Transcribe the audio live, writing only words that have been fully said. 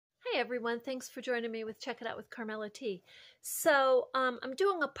everyone. Thanks for joining me with Check It Out with Carmella-T. So I'm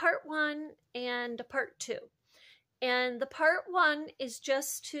doing a part 1 and a part 2. And the part 1 is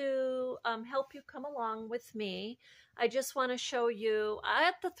just to help you come along with me. I just want to show you,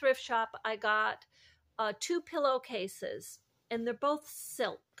 at the thrift shop, I got 2 pillowcases, and they're both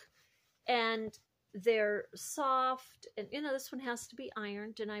silk. And they're soft, and this one has to be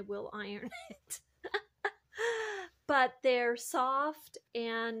ironed, and I will iron it. But they're soft,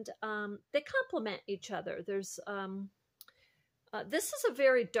 and they complement each other. There's this is a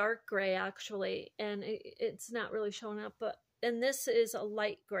very dark gray, actually, and it's not really showing up, and this is a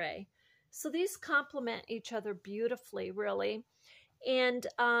light gray. So these complement each other beautifully, really, and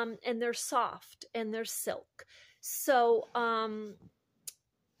they're soft and they're silk. So I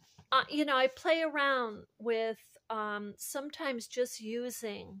play around with sometimes just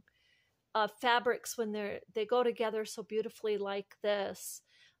using fabrics when they go together so beautifully like this,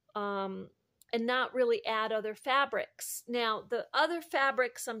 and not really add other fabrics. Now, the other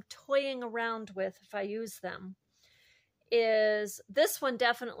fabrics I'm toying around with, if I use them, is this one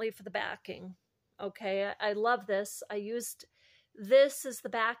definitely for the backing. Okay, I love this. I used this as the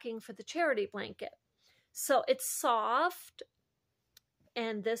backing for the charity blanket. So it's soft,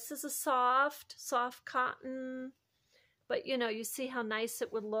 and this is a soft cotton, but you see how nice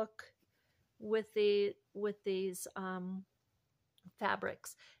it would look with these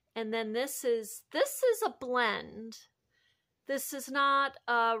fabrics. And then this is a blend. This is not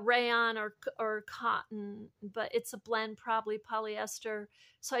rayon or cotton, but it's a blend, probably polyester.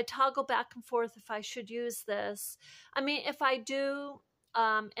 So I toggle back and forth if I should use this. I mean, if I do,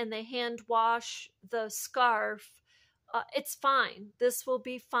 and they hand wash the scarf, it's fine. This will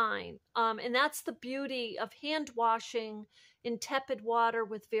be fine. And that's the beauty of hand washing in tepid water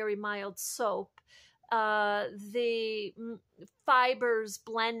with very mild soap. The fibers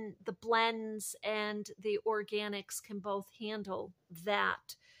blend, the blends and the organics can both handle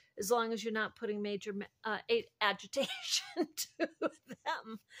that, as long as you're not putting major agitation to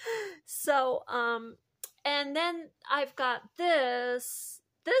them. So, and then I've got this.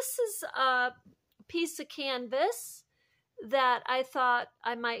 This is a piece of canvas that I thought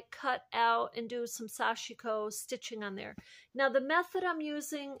I might cut out and do some Sashiko stitching on there. Now, the method I'm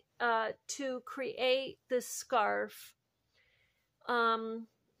using to create this scarf, I'm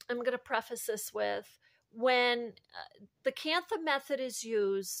going to preface this with, when the Kantha method is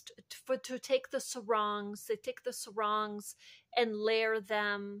used to take the sarongs, they take the sarongs and layer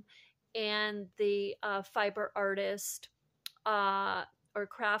them, and the fiber artist or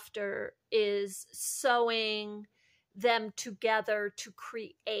crafter is sewing them together to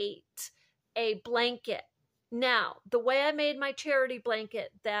create a blanket. Now, the way I made my charity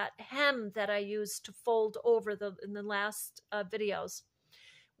blanket, that hem that I used to fold over in the last videos,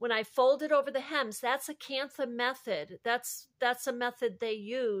 when I folded over the hems, that's a Kantha method. That's a method they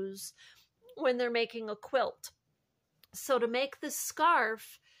use when they're making a quilt. So to make this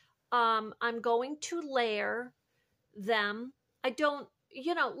scarf, I'm going to layer them. I don't,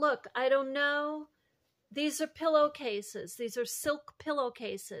 look, I don't know. These are pillowcases. These are silk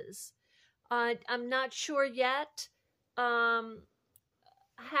pillowcases. I'm not sure yet how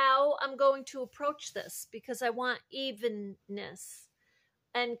I'm going to approach this, because I want evenness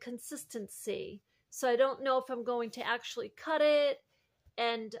and consistency. So I don't know if I'm going to actually cut it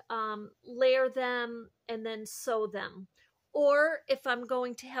and layer them and then sew them, or if I'm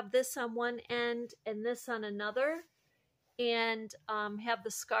going to have this on one end and this on another, and have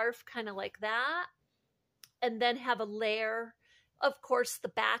the scarf kind of like that, and then have a layer, of course, the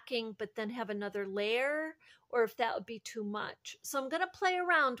backing, but then have another layer, or if that would be too much. So I'm going to play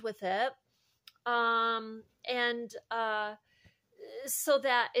around with it, so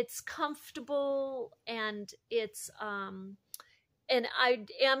that it's comfortable, and it's, and I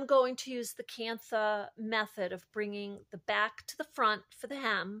am going to use the Kantha method of bringing the back to the front for the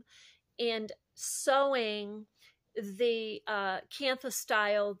hem and sewing the Kantha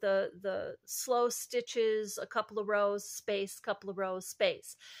style, the slow stitches, a couple of rows, space, couple of rows,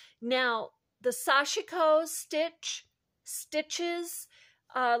 space. Now, the Sashiko stitches,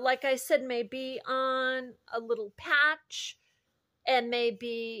 like I said, may be on a little patch, and it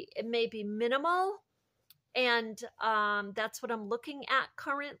may be minimal, and that's what I'm looking at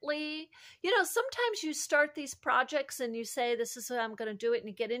currently. Sometimes you start these projects and you say, this is how I'm going to do it, and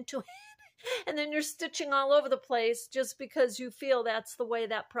you get into it. And then you're stitching all over the place just because you feel that's the way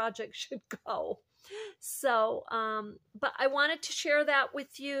that project should go. So, but I wanted to share that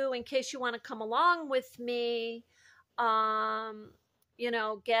with you in case you want to come along with me, get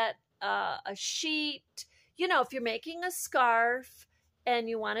a sheet, if you're making a scarf and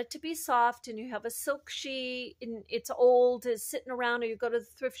you want it to be soft, and you have a silk sheet and it's old, is sitting around, or you go to the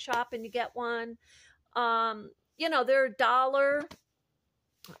thrift shop and you get one. You know, they're $1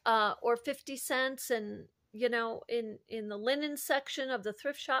 or 50 cents, and you know, in the linen section of the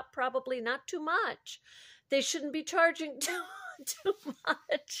thrift shop, probably not too much. They shouldn't be charging too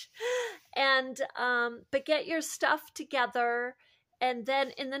much. And but get your stuff together, and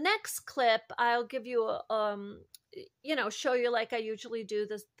then in the next clip I'll give you a you know, show you, like I usually do,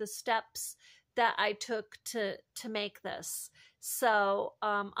 the steps that I took to make this. So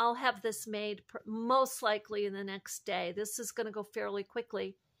I'll have this made most likely in the next day. This is going to go fairly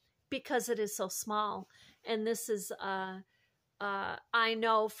quickly because it is so small. And this is, I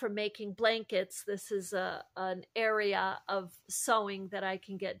know from making blankets, this is an area of sewing that I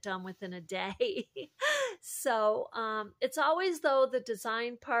can get done within a day. So it's always, though, the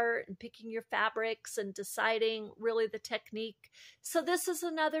design part and picking your fabrics and deciding really the technique. So this is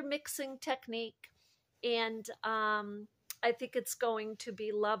another mixing technique, and I think it's going to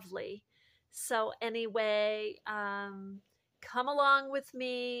be lovely. So anyway, come along with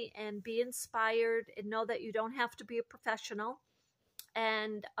me and be inspired, and know that you don't have to be a professional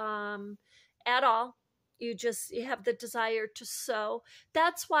and at all. You have the desire to sew.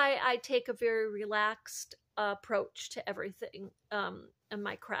 That's why I take a very relaxed approach to everything in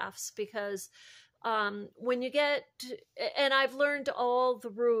my crafts, because when you get, and I've learned all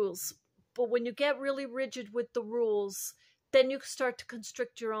the rules, but when you get really rigid with the rules, then you start to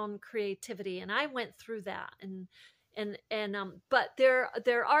constrict your own creativity. And I went through that, but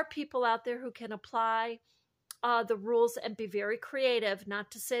there are people out there who can apply the rules and be very creative.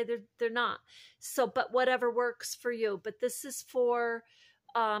 Not to say they're not. So, but whatever works for you. But this is for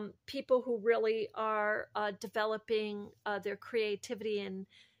people who really are developing their creativity, and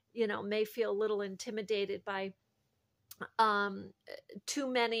you know, may feel a little intimidated by too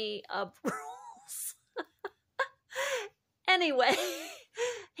many rules. Anyway,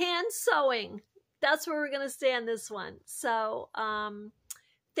 hand sewing. That's where we're going to stay on this one. So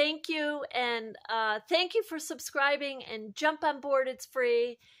thank you, and thank you for subscribing, and jump on board. It's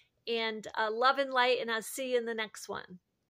free. And love and light, and I'll see you in the next one.